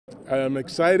I'm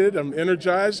excited, I'm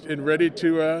energized, and ready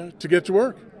to get to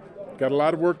work. Got a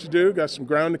lot of work to do, got some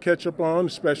ground to catch up on,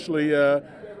 especially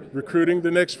recruiting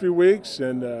the next few weeks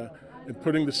and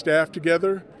putting the staff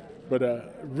together. But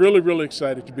really, really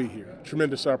excited to be here.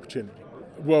 Tremendous opportunity.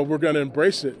 Well, we're going to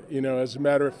embrace it. As a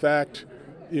matter of fact,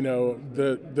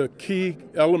 the key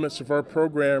elements of our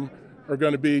program are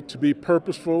going to be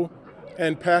purposeful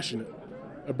and passionate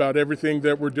about everything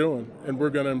that we're doing. And we're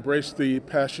going to embrace the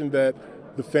passion that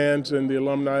the fans and the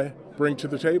alumni bring to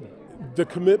the table. The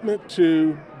commitment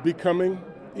to becoming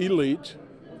elite,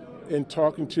 and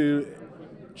talking to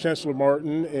Chancellor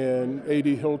Martin and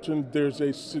A.D. Hilton, there's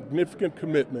a significant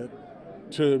commitment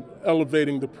to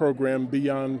elevating the program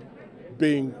beyond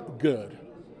being good,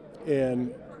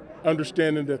 and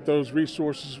understanding that those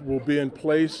resources will be in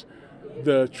place.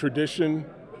 The tradition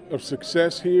of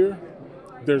success here,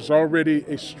 there's already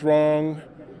a strong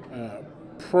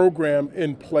program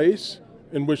in place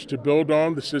in which to build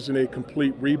on. This isn't a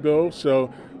complete rebuild,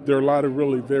 so there are a lot of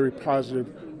really very positive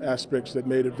aspects that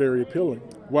made it very appealing.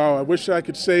 Wow, I wish I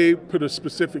could put a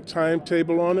specific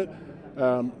timetable on it,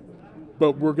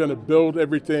 but we're going to build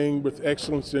everything with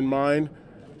excellence in mind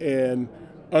and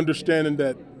understanding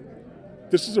that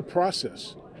this is a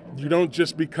process. You don't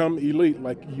just become elite,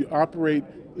 you operate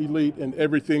elite in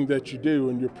everything that you do,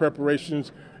 and your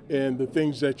preparations and the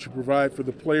things that you provide for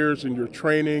the players and your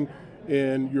training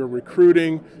and your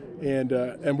recruiting, and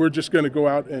we're just going to go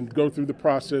out and go through the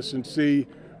process and see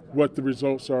what the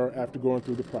results are after going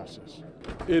through the process.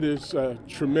 It is a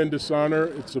tremendous honor.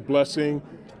 It's a blessing.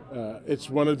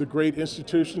 It's one of the great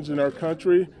institutions in our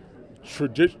country,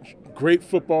 great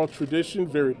football tradition,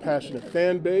 very passionate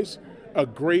fan base, a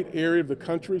great area of the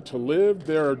country to live.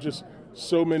 There are just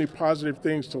so many positive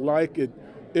things to like.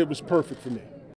 It was perfect for me.